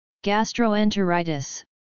Gastroenteritis,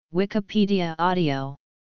 Wikipedia audio.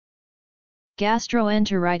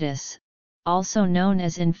 Gastroenteritis, also known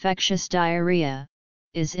as infectious diarrhea,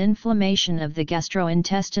 is inflammation of the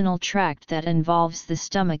gastrointestinal tract that involves the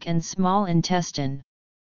stomach and small intestine.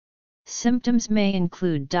 Symptoms may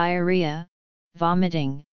include diarrhea,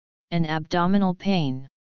 vomiting, and abdominal pain.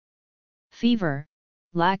 Fever,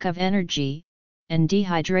 lack of energy, and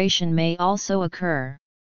dehydration may also occur.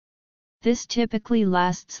 This typically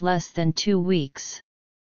lasts less than 2 weeks.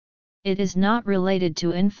 It is not related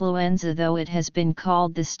to influenza, though it has been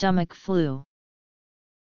called the stomach flu.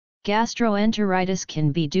 Gastroenteritis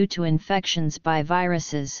can be due to infections by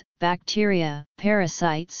viruses, bacteria,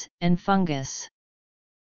 parasites, and fungus.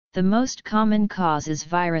 The most common cause is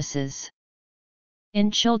viruses.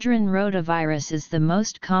 In children, rotavirus is the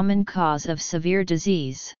most common cause of severe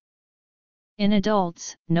disease. In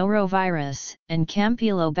adults, norovirus and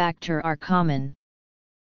Campylobacter are common.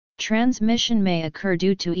 Transmission may occur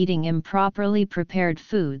due to eating improperly prepared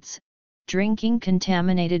foods, drinking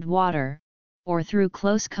contaminated water, or through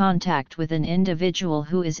close contact with an individual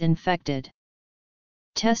who is infected.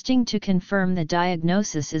 Testing to confirm the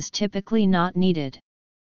diagnosis is typically not needed.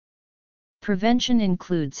 Prevention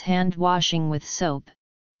includes hand washing with soap,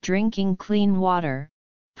 drinking clean water,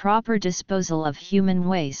 proper disposal of human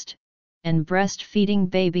waste, and breastfeeding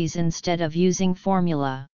babies instead of using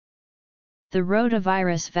formula. The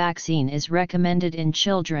rotavirus vaccine is recommended in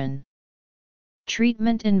children.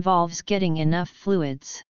 Treatment involves getting enough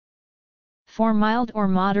fluids. For mild or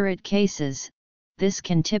moderate cases, this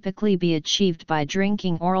can typically be achieved by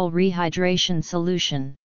drinking oral rehydration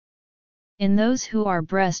solution. In those who are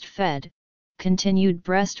breastfed, continued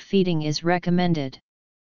breastfeeding is recommended.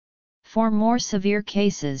 For more severe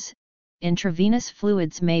cases, intravenous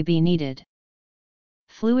fluids may be needed.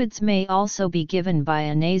 Fluids may also be given by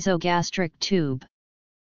a nasogastric tube.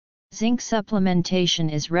 Zinc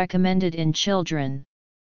supplementation is recommended in children.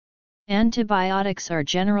 Antibiotics are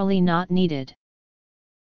generally not needed.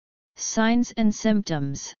 Signs and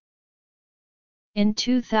symptoms. In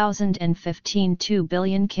 2015, 2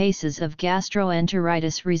 billion cases of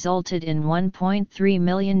gastroenteritis resulted in 1.3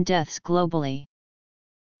 million deaths globally.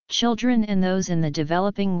 Children and those in the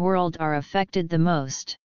developing world are affected the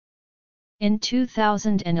most. In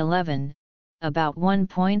 2011, about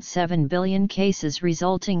 1.7 billion cases,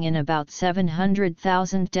 resulting in about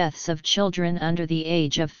 700,000 deaths of children under the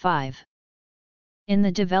age of 5. In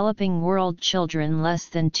the developing world, children less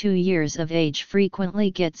than 2 years of age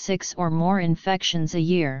frequently get 6 or more infections a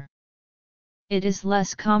year. It is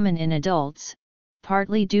less common in adults,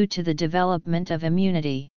 partly due to the development of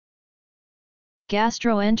immunity.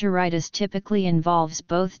 Gastroenteritis typically involves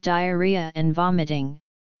both diarrhea and vomiting,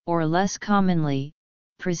 or less commonly,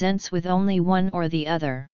 presents with only one or the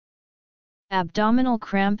other. Abdominal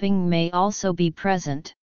cramping may also be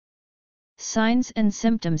present. Signs and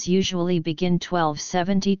symptoms usually begin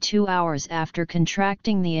 12-72 hours after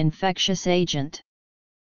contracting the infectious agent.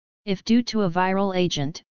 If due to a viral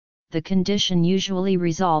agent, the condition usually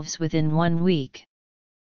resolves within 1 week.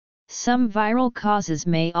 Some viral causes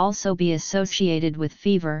may also be associated with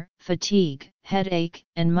fever, fatigue, headache,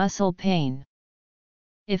 and muscle pain.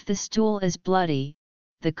 If the stool is bloody,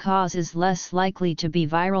 the cause is less likely to be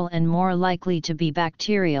viral and more likely to be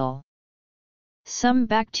bacterial. Some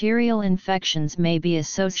bacterial infections may be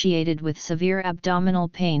associated with severe abdominal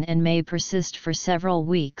pain and may persist for several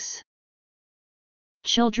weeks.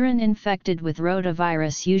 Children infected with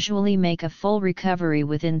rotavirus usually make a full recovery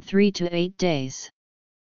within 3 to 8 days.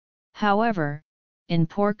 However, in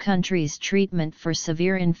poor countries, treatment for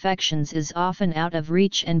severe infections is often out of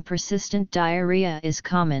reach and persistent diarrhea is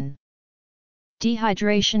common.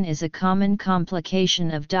 Dehydration is a common complication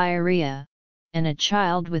of diarrhea, and a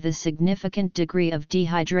child with a significant degree of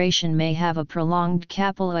dehydration may have a prolonged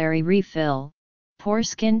capillary refill, poor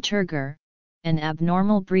skin turgor, and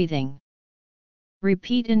abnormal breathing.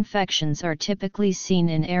 Repeat infections are typically seen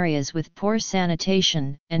in areas with poor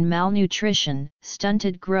sanitation, and malnutrition,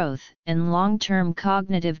 stunted growth, and long-term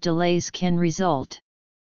cognitive delays can result.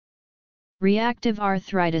 Reactive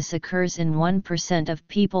arthritis occurs in 1% of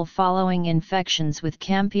people following infections with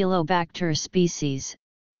Campylobacter species,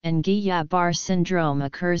 and Guillain-Barré syndrome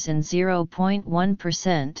occurs in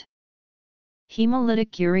 0.1%.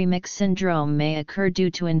 Hemolytic uremic syndrome may occur due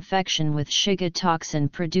to infection with Shiga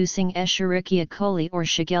toxin-producing Escherichia coli or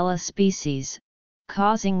Shigella species,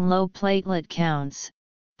 causing low platelet counts,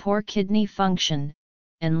 poor kidney function,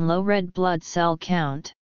 and low red blood cell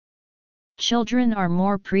count. Children are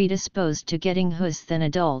more predisposed to getting HUS than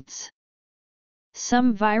adults.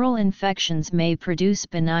 Some viral infections may produce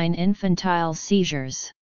benign infantile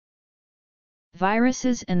seizures.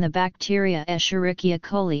 Viruses and the bacteria Escherichia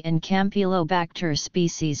coli and Campylobacter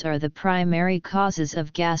species are the primary causes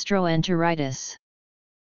of gastroenteritis.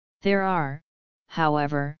 There are,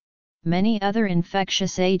 however, many other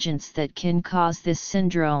infectious agents that can cause this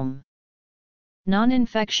syndrome.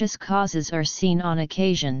 Non-infectious causes are seen on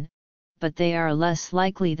occasion, but they are less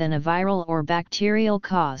likely than a viral or bacterial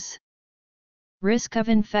cause. Risk of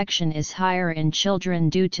infection is higher in children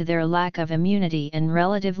due to their lack of immunity and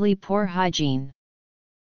relatively poor hygiene.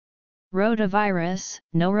 Rotavirus,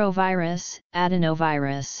 norovirus,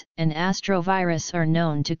 adenovirus, and astrovirus are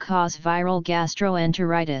known to cause viral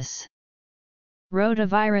gastroenteritis.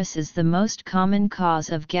 Rotavirus is the most common cause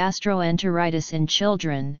of gastroenteritis in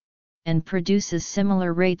children, and produces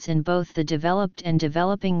similar rates in both the developed and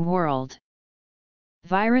developing world.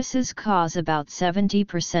 Viruses cause about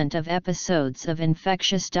 70% of episodes of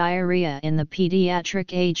infectious diarrhea in the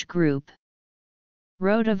pediatric age group.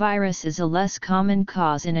 Rotavirus is a less common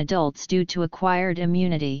cause in adults due to acquired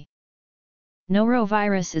immunity.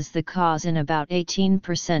 Norovirus is the cause in about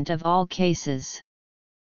 18% of all cases.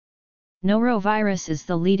 Norovirus is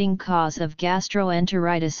the leading cause of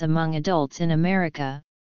gastroenteritis among adults in America,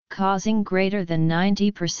 causing greater than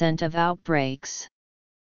 90% of outbreaks.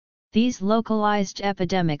 These localized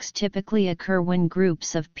epidemics typically occur when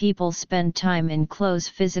groups of people spend time in close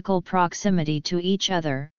physical proximity to each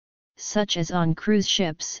other, such as on cruise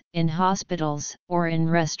ships, in hospitals, or in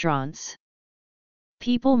restaurants.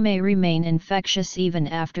 People may remain infectious even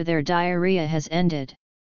after their diarrhea has ended.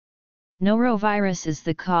 Norovirus is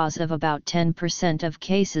the cause of about 10% of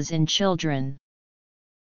cases in children.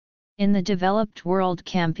 In the developed world,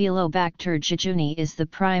 Campylobacter jejuni is the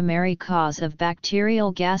primary cause of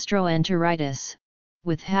bacterial gastroenteritis,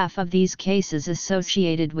 with half of these cases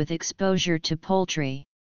associated with exposure to poultry.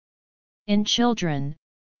 In children,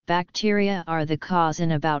 bacteria are the cause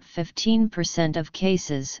in about 15% of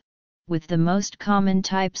cases, with the most common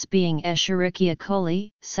types being Escherichia coli,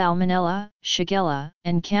 Salmonella, Shigella,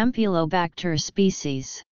 and Campylobacter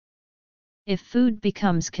species. If food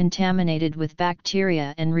becomes contaminated with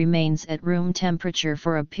bacteria and remains at room temperature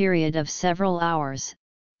for a period of several hours,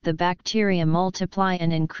 the bacteria multiply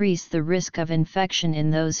and increase the risk of infection in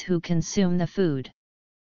those who consume the food.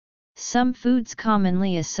 Some foods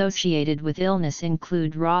commonly associated with illness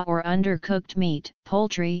include raw or undercooked meat,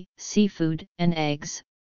 poultry, seafood, and eggs,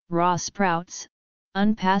 raw sprouts,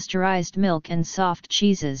 unpasteurized milk and soft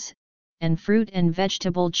cheeses, and fruit and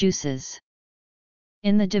vegetable juices.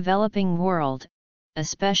 In the developing world,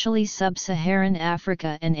 especially sub-Saharan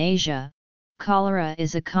Africa and Asia, cholera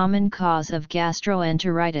is a common cause of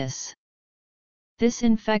gastroenteritis. This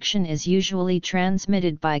infection is usually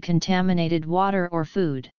transmitted by contaminated water or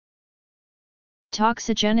food.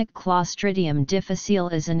 Toxigenic Clostridium difficile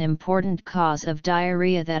is an important cause of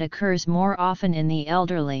diarrhea that occurs more often in the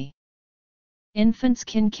elderly. Infants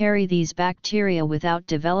can carry these bacteria without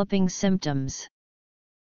developing symptoms.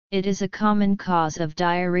 It is a common cause of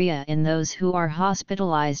diarrhea in those who are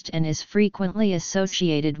hospitalized and is frequently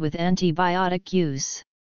associated with antibiotic use.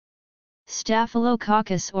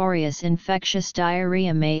 Staphylococcus aureus infectious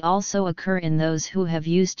diarrhea may also occur in those who have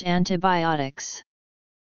used antibiotics.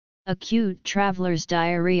 Acute traveler's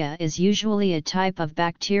diarrhea is usually a type of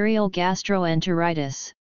bacterial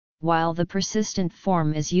gastroenteritis, while the persistent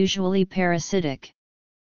form is usually parasitic.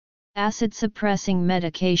 Acid-suppressing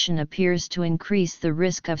medication appears to increase the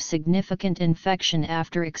risk of significant infection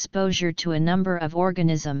after exposure to a number of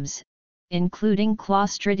organisms, including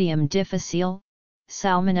Clostridium difficile,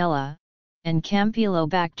 Salmonella, and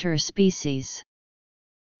Campylobacter species.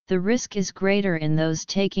 The risk is greater in those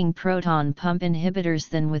taking proton pump inhibitors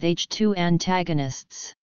than with H2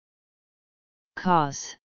 antagonists.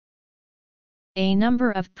 Cause: a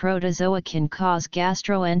number of protozoa can cause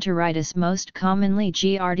gastroenteritis, most commonly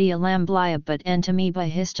Giardia lamblia, but Entamoeba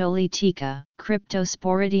histolytica,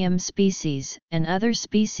 Cryptosporidium species, and other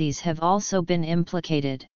species have also been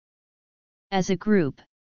implicated. As a group,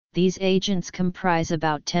 these agents comprise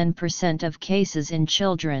about 10% of cases in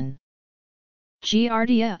children.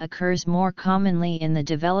 Giardia occurs more commonly in the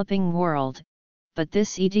developing world, but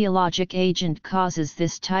this etiologic agent causes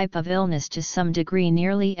this type of illness to some degree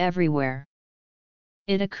nearly everywhere.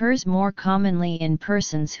 It occurs more commonly in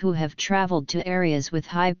persons who have traveled to areas with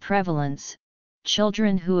high prevalence,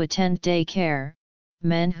 children who attend daycare,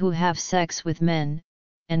 men who have sex with men,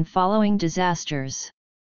 and following disasters.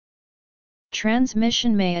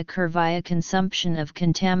 Transmission may occur via consumption of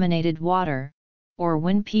contaminated water, or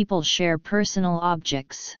when people share personal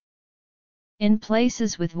objects. In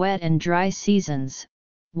places with wet and dry seasons,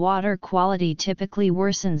 water quality typically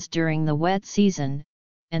worsens during the wet season,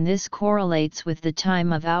 and this correlates with the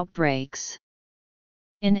time of outbreaks.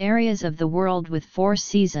 In areas of the world with 4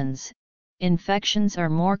 seasons, infections are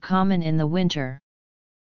more common in the winter.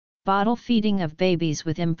 Bottle feeding of babies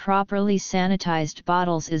with improperly sanitized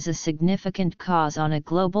bottles is a significant cause on a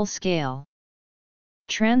global scale.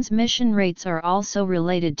 Transmission rates are also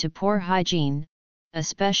related to poor hygiene,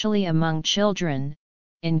 especially among children,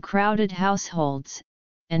 in crowded households,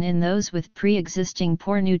 and in those with pre-existing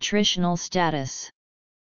poor nutritional status.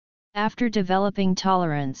 After developing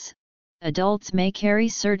tolerance, adults may carry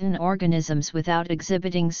certain organisms without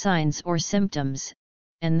exhibiting signs or symptoms,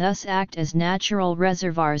 and thus act as natural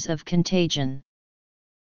reservoirs of contagion.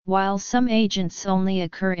 While some agents only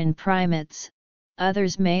occur in primates,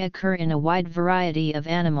 others may occur in a wide variety of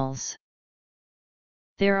animals.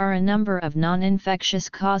 There are a number of non-infectious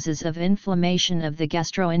causes of inflammation of the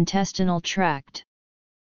gastrointestinal tract.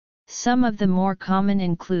 Some of the more common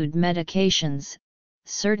include medications,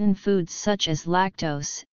 certain foods such as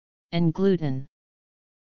lactose, and gluten.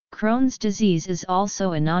 Crohn's disease is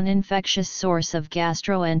also a non-infectious source of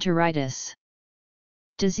gastroenteritis.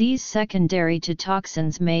 Disease secondary to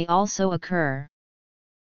toxins may also occur.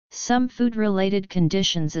 Some food-related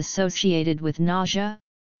conditions associated with nausea,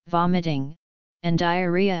 vomiting, and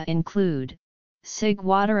diarrhea include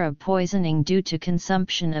ciguatera poisoning due to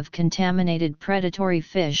consumption of contaminated predatory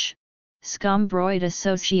fish, scombroid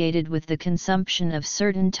associated with the consumption of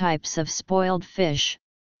certain types of spoiled fish,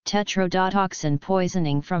 tetrodotoxin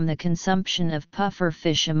poisoning from the consumption of puffer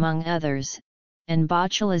fish among others, and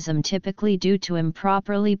botulism typically due to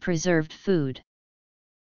improperly preserved food.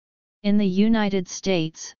 In the United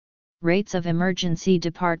States, rates of emergency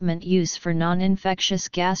department use for non-infectious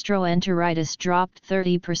gastroenteritis dropped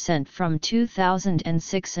 30% from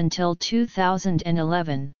 2006 until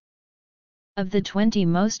 2011. Of the 20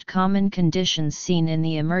 most common conditions seen in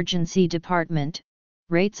the emergency department,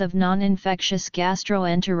 rates of non-infectious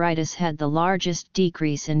gastroenteritis had the largest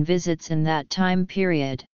decrease in visits in that time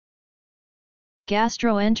period.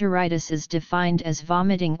 Gastroenteritis is defined as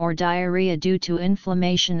vomiting or diarrhea due to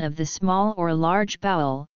inflammation of the small or large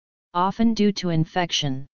bowel, often due to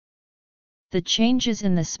infection. The changes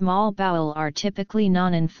in the small bowel are typically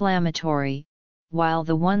non-inflammatory, while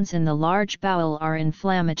the ones in the large bowel are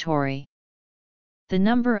inflammatory. The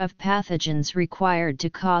number of pathogens required to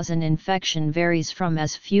cause an infection varies from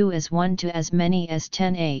as few as 1 to as many as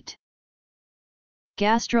 10-8.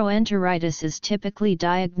 Gastroenteritis is typically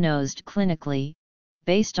diagnosed clinically,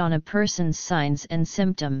 based on a person's signs and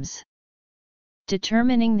symptoms.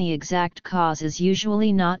 Determining the exact cause is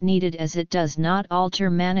usually not needed as it does not alter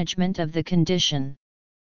management of the condition.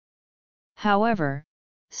 However,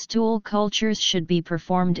 stool cultures should be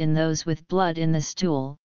performed in those with blood in the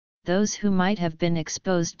stool, those who might have been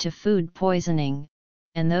exposed to food poisoning,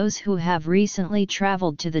 and those who have recently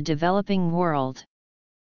traveled to the developing world.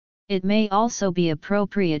 It may also be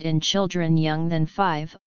appropriate in children younger than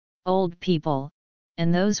 5, old people,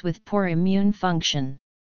 and those with poor immune function.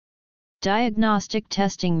 Diagnostic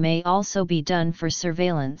testing may also be done for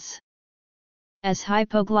surveillance. As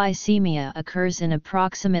hypoglycemia occurs in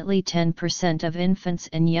approximately 10% of infants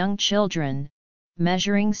and young children,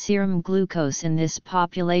 measuring serum glucose in this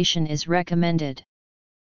population is recommended.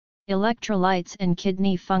 Electrolytes and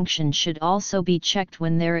kidney function should also be checked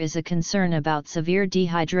when there is a concern about severe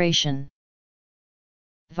dehydration.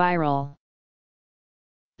 Viral,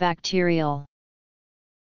 bacterial.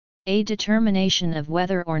 A determination of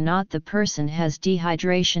whether or not the person has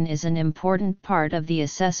dehydration is an important part of the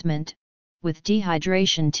assessment, with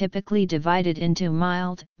dehydration typically divided into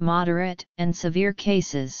mild, moderate, and severe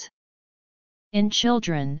cases. In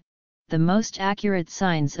children, the most accurate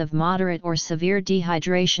signs of moderate or severe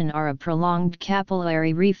dehydration are a prolonged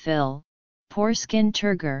capillary refill, poor skin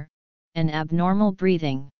turgor, and abnormal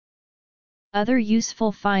breathing. Other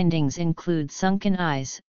useful findings include sunken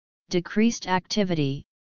eyes, decreased activity,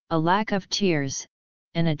 a lack of tears,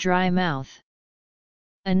 and a dry mouth.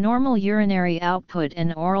 A normal urinary output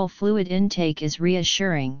and oral fluid intake is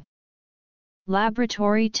reassuring.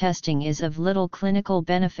 Laboratory testing is of little clinical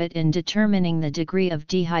benefit in determining the degree of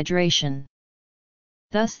dehydration.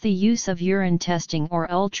 Thus, the use of urine testing or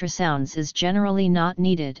ultrasounds is generally not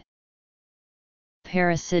needed.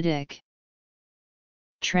 Parasitic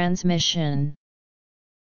transmission,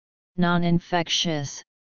 non-infectious,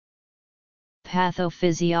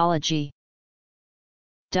 pathophysiology,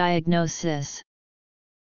 diagnosis.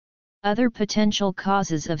 Other potential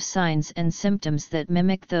causes of signs and symptoms that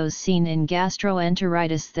mimic those seen in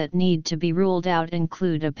gastroenteritis that need to be ruled out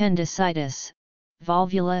include appendicitis,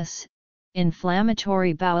 volvulus,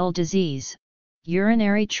 inflammatory bowel disease,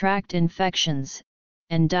 urinary tract infections,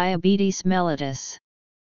 and diabetes mellitus.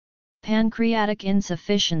 Pancreatic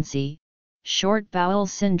insufficiency, short bowel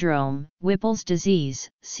syndrome, Whipple's disease,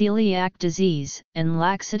 celiac disease, and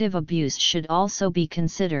laxative abuse should also be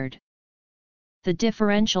considered. The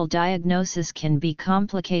differential diagnosis can be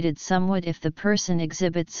complicated somewhat if the person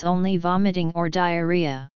exhibits only vomiting or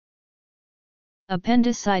diarrhea.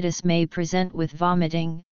 Appendicitis may present with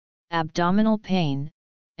vomiting, abdominal pain,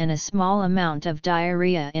 and a small amount of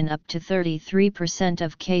diarrhea in up to 33%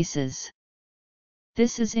 of cases.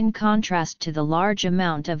 This is in contrast to the large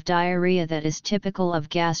amount of diarrhea that is typical of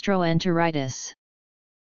gastroenteritis.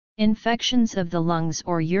 Infections of the lungs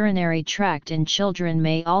or urinary tract in children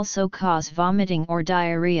may also cause vomiting or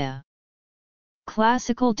diarrhea.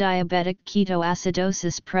 Classical diabetic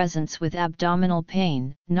ketoacidosis presents with abdominal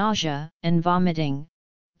pain, nausea, and vomiting,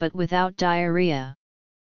 but without diarrhea.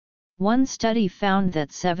 One study found that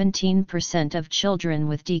 17% of children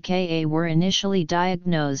with DKA were initially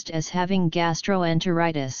diagnosed as having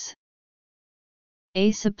gastroenteritis.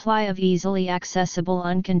 A supply of easily accessible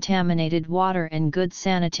uncontaminated water and good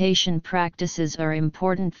sanitation practices are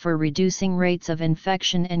important for reducing rates of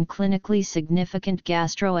infection and clinically significant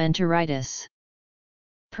gastroenteritis.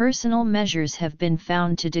 Personal measures have been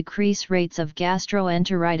found to decrease rates of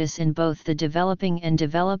gastroenteritis in both the developing and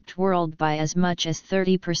developed world by as much as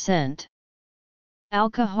 30%.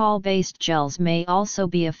 Alcohol-based gels may also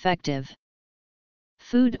be effective.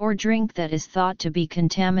 Food or drink that is thought to be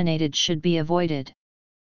contaminated should be avoided.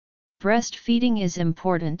 Breastfeeding is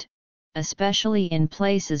important, especially in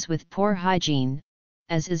places with poor hygiene,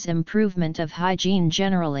 as is improvement of hygiene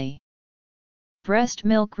generally. Breast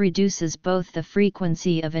milk reduces both the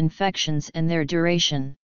frequency of infections and their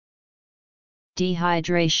duration.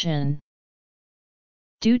 Dehydration.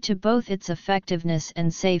 Due to both its effectiveness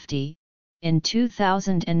and safety, in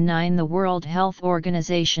 2009 the World Health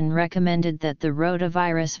Organization recommended that the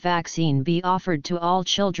rotavirus vaccine be offered to all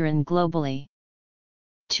children globally.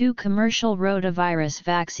 2 commercial rotavirus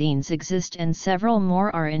vaccines exist and several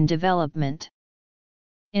more are in development.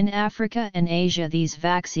 In Africa and Asia, these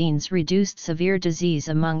vaccines reduced severe disease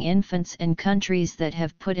among infants, and countries that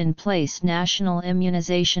have put in place national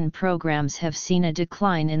immunization programs have seen a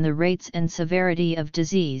decline in the rates and severity of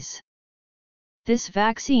disease. This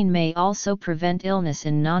vaccine may also prevent illness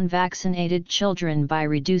in non-vaccinated children by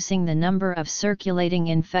reducing the number of circulating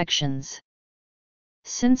infections.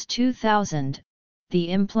 Since 2000, the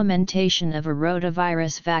implementation of a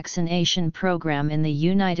rotavirus vaccination program in the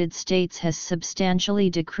United States has substantially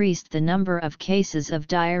decreased the number of cases of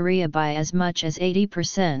diarrhea by as much as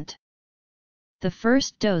 80%. The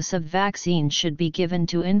first dose of vaccine should be given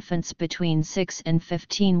to infants between 6 and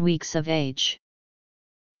 15 weeks of age.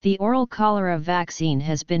 The oral cholera vaccine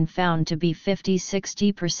has been found to be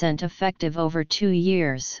 50–60% effective over 2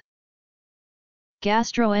 years.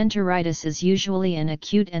 Gastroenteritis is usually an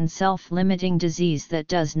acute and self-limiting disease that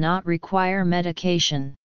does not require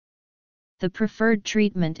medication. The preferred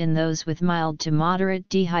treatment in those with mild to moderate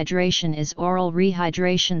dehydration is oral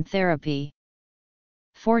rehydration therapy.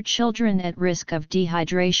 For children at risk of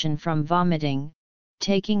dehydration from vomiting,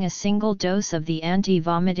 taking a single dose of the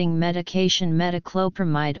anti-vomiting medication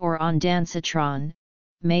metoclopramide or ondansetron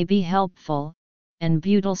may be helpful, and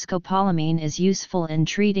butylscopolamine is useful in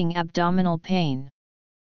treating abdominal pain.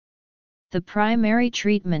 The primary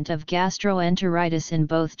treatment of gastroenteritis in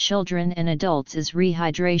both children and adults is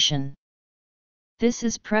rehydration. This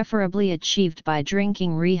is preferably achieved by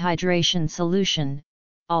drinking rehydration solution,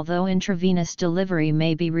 although intravenous delivery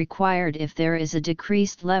may be required if there is a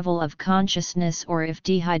decreased level of consciousness or if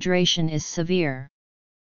dehydration is severe.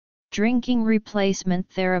 Drinking replacement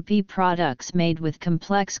therapy products made with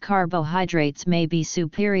complex carbohydrates may be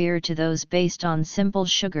superior to those based on simple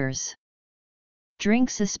sugars.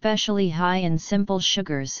 Drinks especially high in simple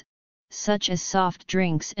sugars, such as soft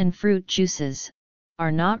drinks and fruit juices,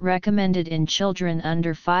 are not recommended in children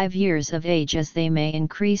under 5 years of age as they may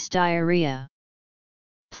increase diarrhea.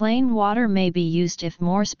 Plain water may be used if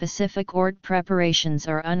more specific wort preparations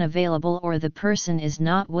are unavailable or the person is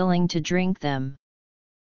not willing to drink them.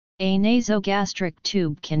 A nasogastric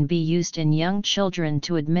tube can be used in young children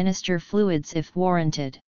to administer fluids if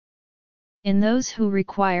warranted. In those who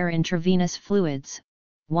require intravenous fluids,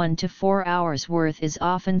 1 to 4 hours worth is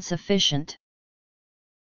often sufficient.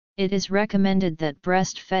 It is recommended that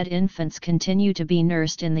breastfed infants continue to be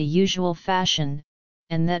nursed in the usual fashion,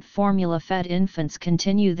 and that formula-fed infants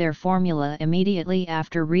continue their formula immediately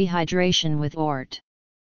after rehydration with wort.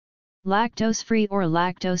 Lactose-free or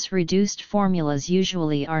lactose-reduced formulas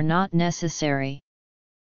usually are not necessary.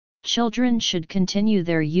 Children should continue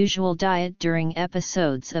their usual diet during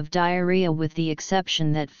episodes of diarrhea with the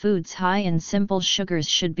exception that foods high in simple sugars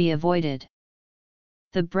should be avoided.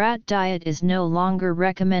 The brat diet is no longer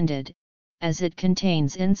recommended, as it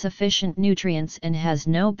contains insufficient nutrients and has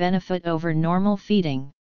no benefit over normal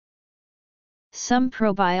feeding. Some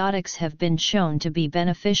probiotics have been shown to be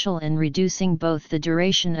beneficial in reducing both the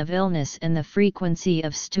duration of illness and the frequency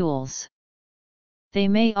of stools. They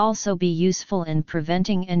may also be useful in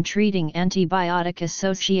preventing and treating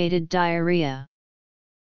antibiotic-associated diarrhea.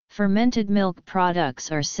 Fermented milk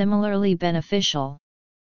products are similarly beneficial.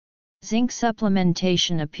 Zinc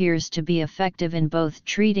supplementation appears to be effective in both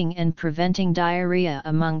treating and preventing diarrhea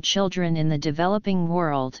among children in the developing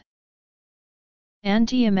world.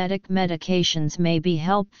 Antiemetic medications may be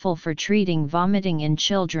helpful for treating vomiting in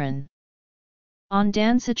children.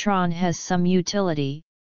 Ondansetron has some utility,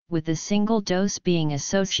 with a single dose being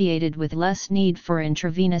associated with less need for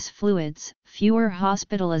intravenous fluids, fewer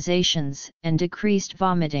hospitalizations, and decreased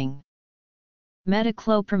vomiting.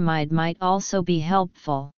 Metoclopramide might also be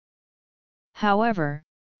helpful. However,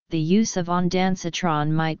 the use of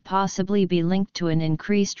ondansetron might possibly be linked to an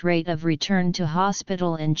increased rate of return to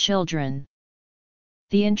hospital in children.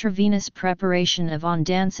 The intravenous preparation of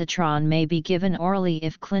ondansetron may be given orally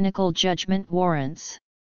if clinical judgment warrants.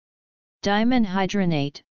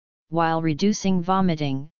 Dimenhydrinate, while reducing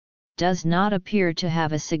vomiting, does not appear to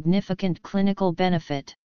have a significant clinical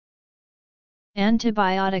benefit.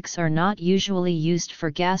 Antibiotics are not usually used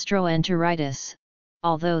for gastroenteritis,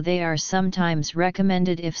 although they are sometimes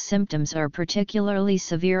recommended if symptoms are particularly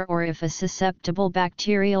severe or if a susceptible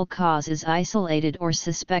bacterial cause is isolated or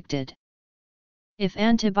suspected. If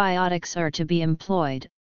antibiotics are to be employed,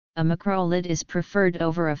 a macrolide is preferred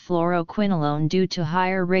over a fluoroquinolone due to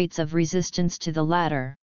higher rates of resistance to the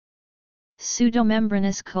latter.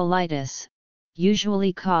 Pseudomembranous colitis,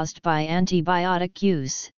 usually caused by antibiotic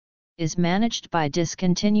use, is managed by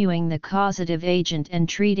discontinuing the causative agent and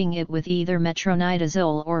treating it with either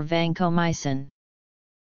metronidazole or vancomycin.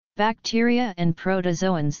 Bacteria and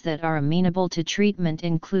protozoans that are amenable to treatment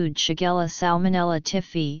include Shigella Salmonella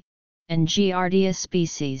typhi, and Giardia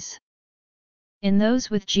species. In those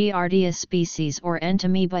with Giardia species or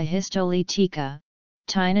Entamoeba histolytica,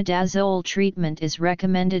 tinidazole treatment is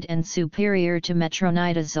recommended and superior to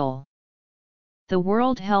metronidazole. The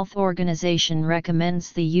World Health Organization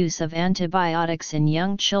recommends the use of antibiotics in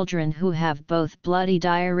young children who have both bloody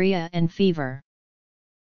diarrhea and fever.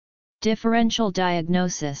 Differential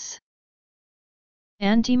diagnosis.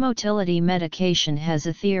 Antimotility medication has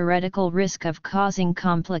a theoretical risk of causing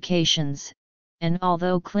complications, and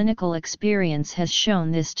although clinical experience has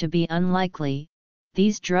shown this to be unlikely,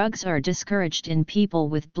 these drugs are discouraged in people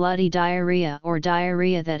with bloody diarrhea or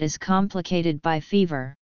diarrhea that is complicated by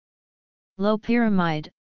fever. Loperamide,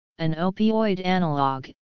 an opioid analog,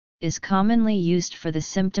 is commonly used for the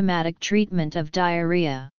symptomatic treatment of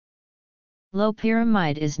diarrhea.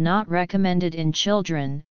 Loperamide is not recommended in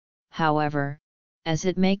children, however, as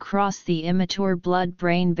it may cross the immature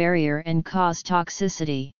blood-brain barrier and cause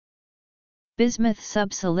toxicity. Bismuth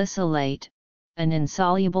subsalicylate, an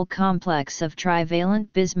insoluble complex of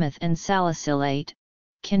trivalent bismuth and salicylate,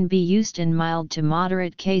 can be used in mild to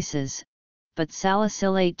moderate cases, but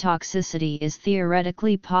salicylate toxicity is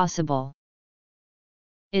theoretically possible.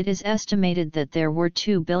 It is estimated that there were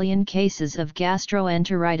 2 billion cases of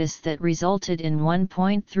gastroenteritis that resulted in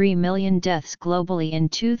 1.3 million deaths globally in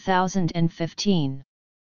 2015.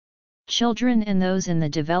 Children and those in the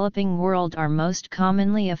developing world are most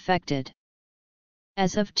commonly affected.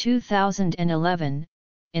 As of 2011,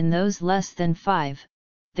 in those less than 5,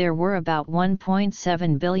 there were about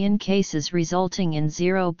 1.7 billion cases resulting in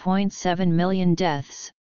 0.7 million deaths,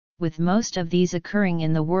 with most of these occurring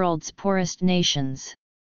in the world's poorest nations.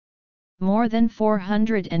 More than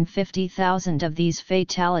 450,000 of these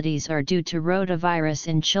fatalities are due to rotavirus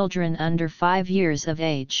in children under 5 years of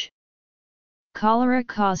age. Cholera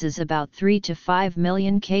causes about 3 to 5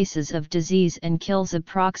 million cases of disease and kills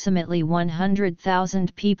approximately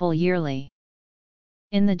 100,000 people yearly.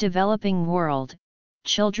 In the developing world,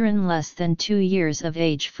 children less than 2 years of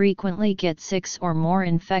age frequently get 6 or more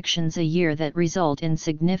infections a year that result in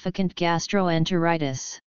significant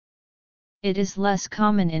gastroenteritis. It is less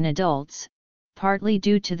common in adults, partly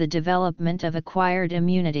due to the development of acquired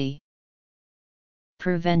immunity.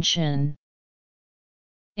 Prevention.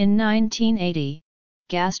 In 1980,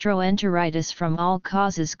 gastroenteritis from all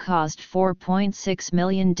causes caused 4.6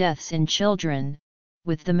 million deaths in children,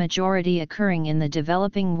 with the majority occurring in the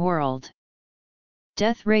developing world.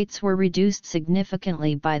 Death rates were reduced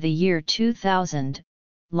significantly by the year 2000,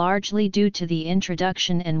 largely due to the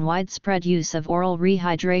introduction and widespread use of oral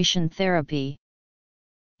rehydration therapy.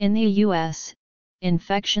 In the U.S.,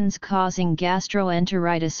 infections causing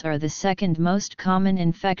gastroenteritis are the second most common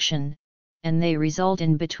infection, and they result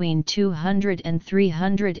in between 200 and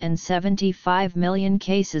 375 million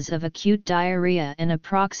cases of acute diarrhea and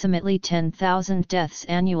approximately 10,000 deaths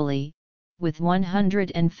annually, with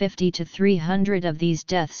 150 to 300 of these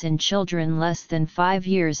deaths in children less than 5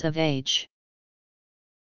 years of age.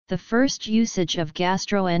 The first usage of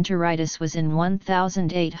gastroenteritis was in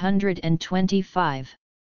 1825.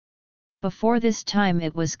 Before this time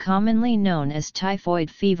it was commonly known as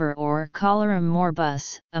typhoid fever or cholera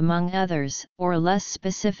morbus, among others, or less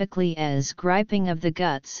specifically as griping of the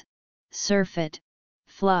guts, surfeit,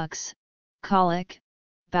 flux, colic,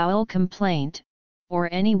 bowel complaint, or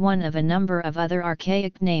any one of a number of other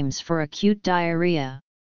archaic names for acute diarrhea.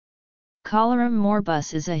 Cholera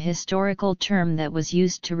morbus is a historical term that was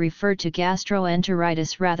used to refer to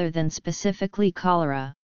gastroenteritis rather than specifically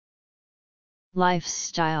cholera.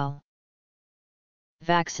 Lifestyle.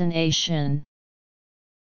 Vaccination.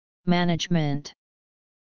 Management.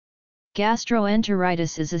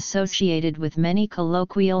 Gastroenteritis is associated with many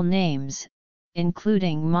colloquial names,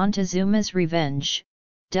 including Montezuma's Revenge,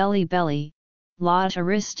 Delhi Belly, La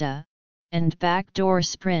Turista, and Backdoor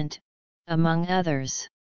Sprint, among others.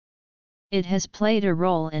 It has played a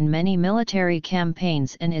role in many military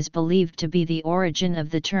campaigns and is believed to be the origin of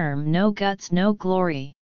the term "no guts, no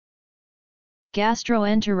glory."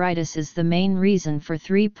 Gastroenteritis is the main reason for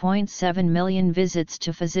 3.7 million visits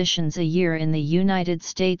to physicians a year in the United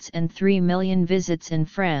States and 3 million visits in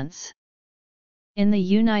France. In the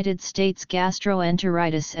United States,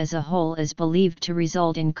 gastroenteritis as a whole is believed to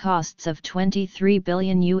result in costs of $23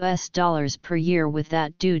 billion per year, with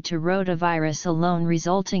that due to rotavirus alone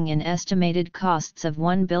resulting in estimated costs of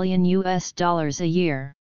 $1 billion a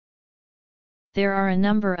year. There are a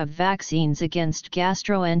number of vaccines against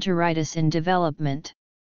gastroenteritis in development.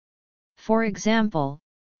 For example,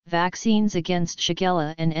 vaccines against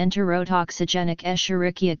Shigella and enterotoxigenic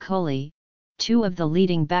Escherichia coli, two of the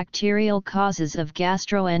leading bacterial causes of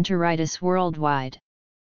gastroenteritis worldwide.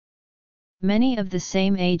 Many of the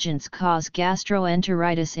same agents cause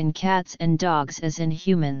gastroenteritis in cats and dogs as in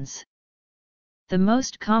humans. The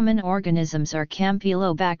most common organisms are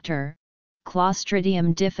Campylobacter,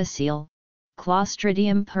 Clostridium difficile,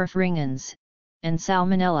 Clostridium perfringens, and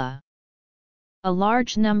Salmonella. A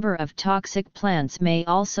large number of toxic plants may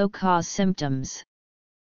also cause symptoms.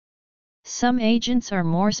 Some agents are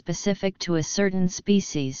more specific to a certain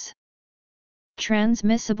species.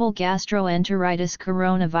 Transmissible gastroenteritis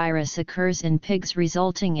coronavirus occurs in pigs,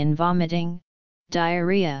 resulting in vomiting,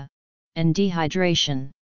 diarrhea, and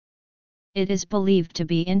dehydration. It is believed to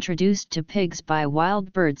be introduced to pigs by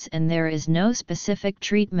wild birds, and there is no specific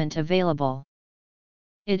treatment available.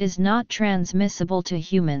 It is not transmissible to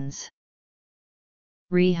humans.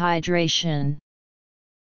 Rehydration.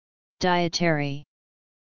 Dietary.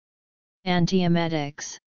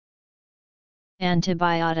 Antiemetics.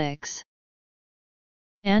 Antibiotics.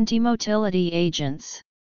 Antimotility agents.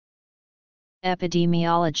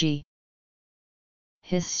 Epidemiology.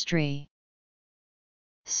 History.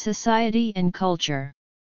 Society and culture.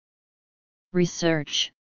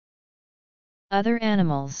 Research. Other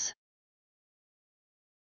animals.